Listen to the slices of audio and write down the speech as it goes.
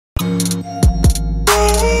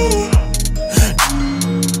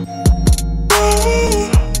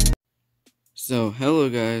So, hello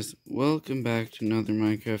guys, welcome back to another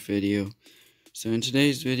Minecraft video. So in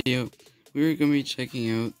today's video, we're going to be checking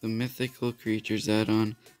out the Mythical Creatures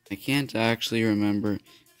add-on. I can't actually remember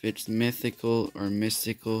if it's mythical or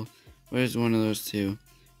mystical, but it's one of those two.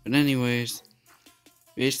 But anyways,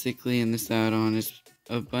 basically in this add-on is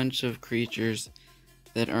a bunch of creatures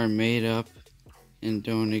that are made up and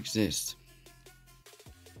don't exist.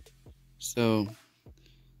 So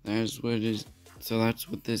that's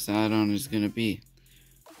what this add-on is going to be.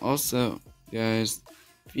 Also, guys,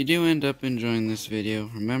 if you do end up enjoying this video,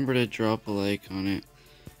 remember to drop a like on it.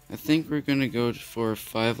 I think we're going to go for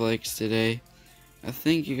 5 likes today. I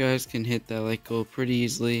think you guys can hit that like goal pretty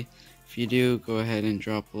easily. If you do, go ahead and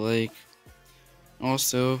drop a like.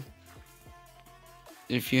 Also,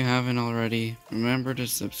 if you haven't already, remember to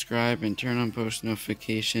subscribe and turn on post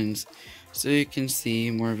notifications so you can see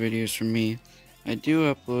more videos from me. I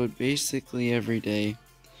do upload basically every day.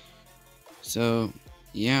 So,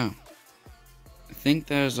 yeah. I think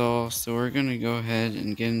that is all, so we're going to go ahead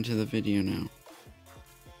and get into the video now.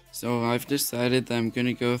 So I've decided that I'm going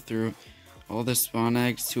to go through all the spawn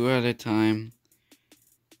eggs 2 at a time,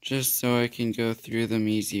 just so I can go through them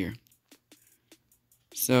easier.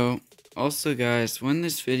 So, also guys, when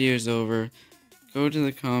this video is over, go to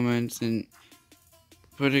the comments and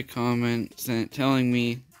put a comment telling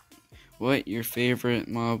me what your favorite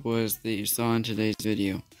mob was that you saw in today's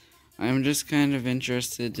video. I'm just kind of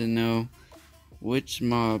interested to know which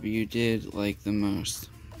mob you did like the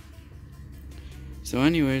most. So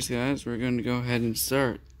anyways guys, we're going to go ahead and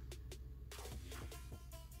start.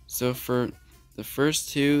 So for the first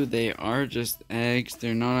 2, they are just eggs,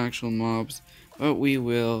 they're not actual mobs, but we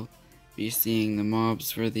will be seeing the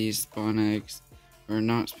mobs for these spawn eggs, or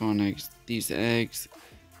not spawn eggs, these eggs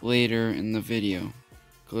later in the video,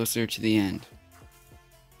 closer to the end.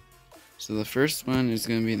 So the first one is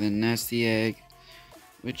going to be the nesty egg,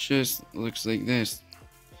 which just looks like this.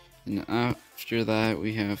 And after that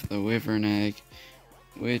we have the wyvern egg,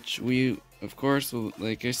 which we, of course,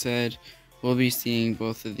 like I said, we'll be seeing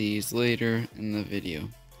both of these later in the video.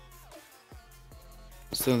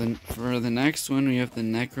 So then for the next one we have the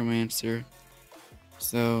necromancer.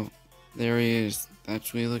 So there he is,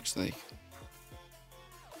 that's what he looks like.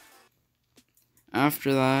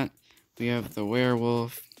 After that we have the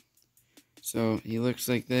werewolf. So he looks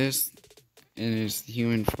like this in his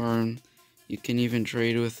human form. You can even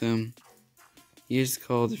trade with him. He is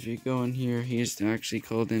called, if you go in here, he is actually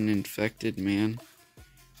called an infected man.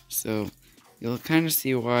 So you'll kind of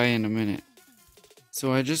see why in a minute.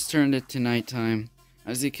 So I just turned it to nighttime.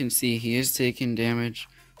 As you can see, he is taking damage,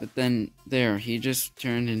 but then there, he just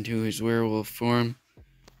turned into his werewolf form.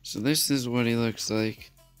 So this is what he looks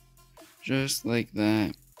like. Just like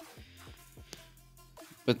that.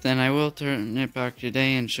 But then I will turn it back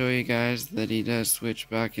today and show you guys that he does switch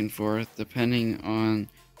back and forth depending on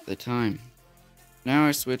the time. Now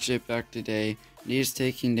I switch it back today, and he is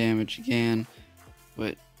taking damage again,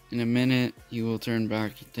 but in a minute he will turn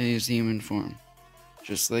back to his human form.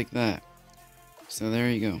 Just like that. So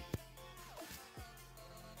there you go.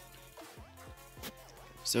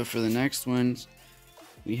 So for the next ones,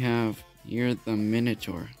 we have here the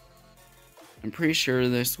Minotaur. I'm pretty sure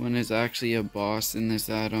this one is actually a boss in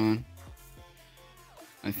this add-on.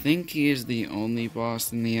 I think he is the only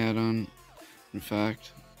boss in the add-on, in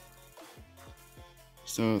fact.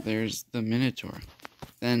 So there's the Minotaur.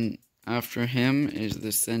 Then after him is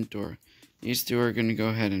the Centaur. These 2 are going to go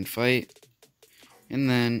ahead and fight. And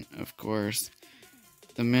then, of course,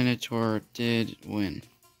 the Minotaur did win.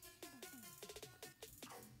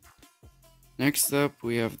 Next up,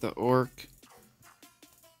 we have the Orc.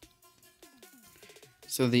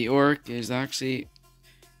 So the Orc is actually,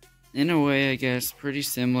 in a way, I guess, pretty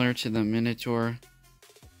similar to the Minotaur.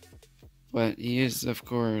 But he is, of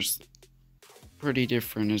course, pretty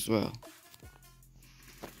different as well.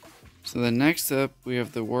 So the next up, we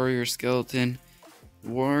have the Warrior Skeleton. The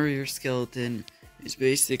Warrior Skeleton is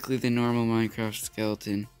basically the normal Minecraft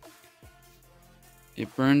skeleton.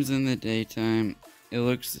 It burns in the daytime. It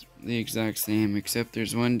looks the exact same, except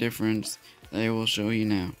there's one difference that I will show you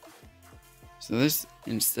now. So this,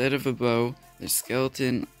 instead of a bow, the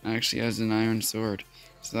skeleton actually has an iron sword.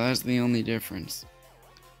 So that's the only difference.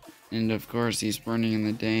 And of course he's burning in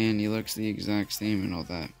the day and he looks the exact same and all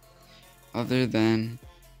that. Other than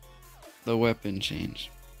the weapon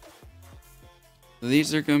change. So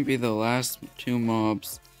these are going to be the last 2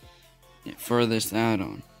 mobs for this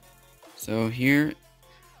add-on. So here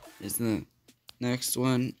is the next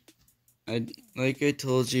one. Like I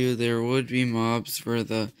told you, there would be mobs for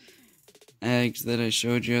the eggs that I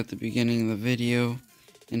showed you at the beginning of the video,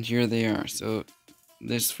 and here they are. So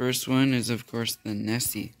this first one is of course the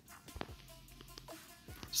Nessie.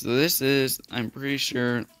 So this is, I'm pretty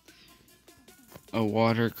sure, a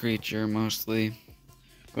water creature mostly,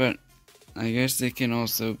 but I guess it can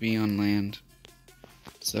also be on land.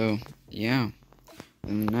 So yeah.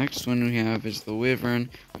 And the next one we have is the Wyvern,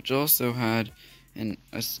 which also had an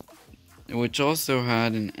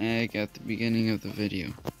egg at the beginning of the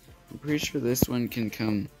video. I'm pretty sure this one can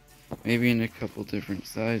come maybe in a couple different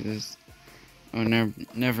sizes. Oh,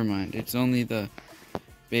 never mind. It's only the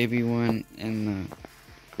baby one and the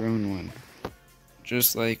grown one,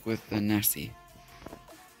 just like with the Nessie.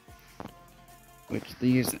 Which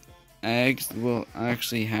these eggs will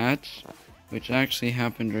actually hatch, which actually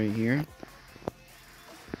happened right here.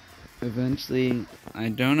 Eventually, I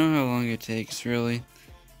don't know how long it takes really,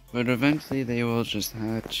 but eventually they will just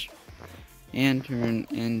hatch and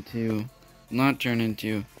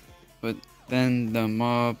but then the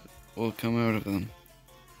mob will come out of them.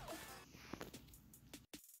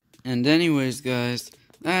 And anyways guys,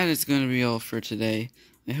 that is going to be all for today.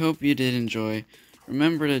 I hope you did enjoy.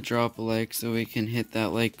 Remember to drop a like so we can hit that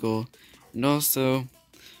like goal. And also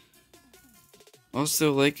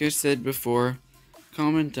like I said before,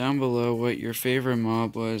 comment down below what your favorite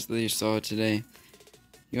mob was that you saw today.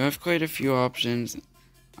 You have quite a few options.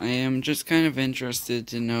 I am just kind of interested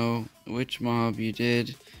to know which mob you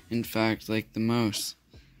did in fact like the most.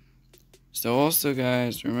 So also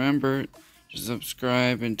guys, remember to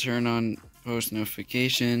subscribe and turn on post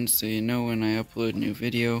notifications so you know when I upload a new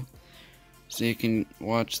video, so you can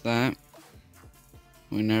watch that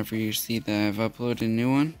whenever you see that I've uploaded a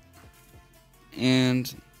new one.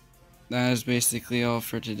 And that is basically all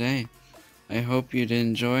for today. I hope you did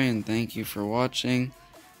enjoy and thank you for watching,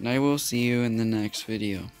 and I will see you in the next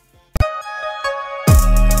video.